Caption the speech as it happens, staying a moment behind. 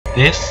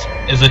This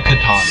is a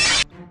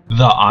katana,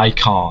 the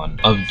icon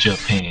of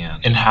Japan,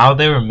 and how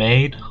they were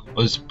made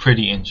was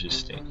pretty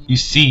interesting. You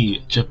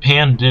see,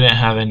 Japan didn't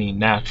have any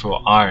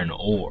natural iron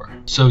ore,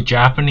 so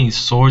Japanese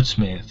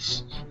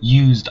swordsmiths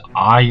used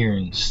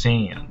iron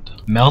sand,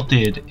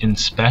 melted in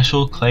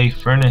special clay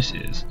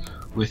furnaces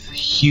with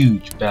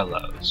huge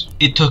bellows.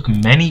 It took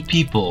many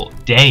people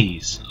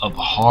days of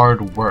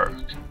hard work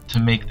to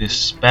make this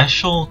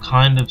special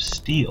kind of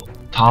steel,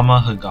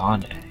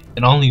 Tamahagane,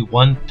 and only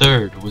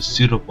 1/3 was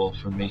suitable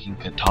for making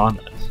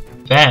katanas.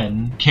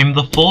 Then came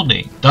the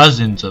folding,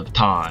 dozens of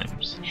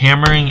times,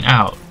 hammering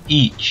out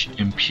each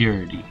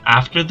impurity.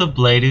 After the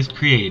blade is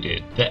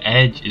created, the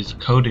edge is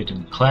coated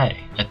in clay,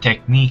 a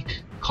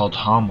technique called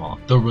hama.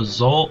 The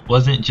result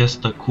wasn't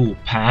just a cool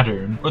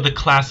pattern or the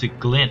classic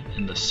glint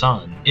in the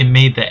sun. It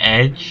made the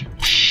edge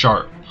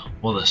sharp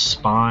while the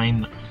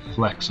spine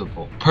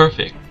flexible,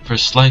 perfect for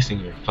slicing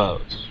your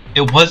foes.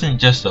 It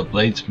wasn't just the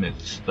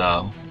bladesmiths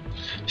though.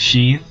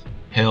 Sheath,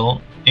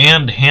 hilt,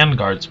 and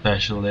handguard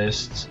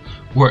specialists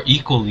were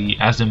equally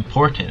as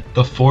important.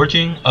 The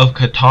forging of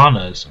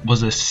katanas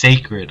was a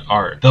sacred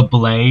art, the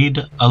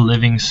blade a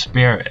living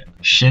spirit.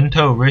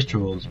 Shinto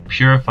rituals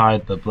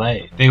purified the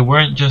blade. They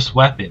weren't just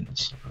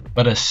weapons,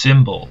 but a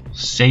symbol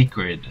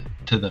sacred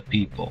to the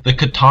people. The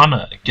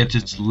katana gets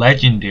its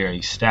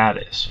legendary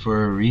status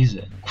for a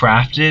reason.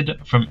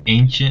 Crafted from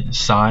ancient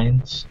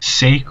science,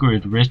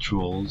 sacred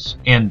rituals,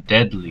 and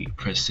deadly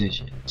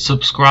precision.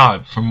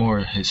 Subscribe for more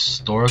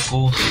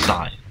historical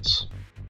science.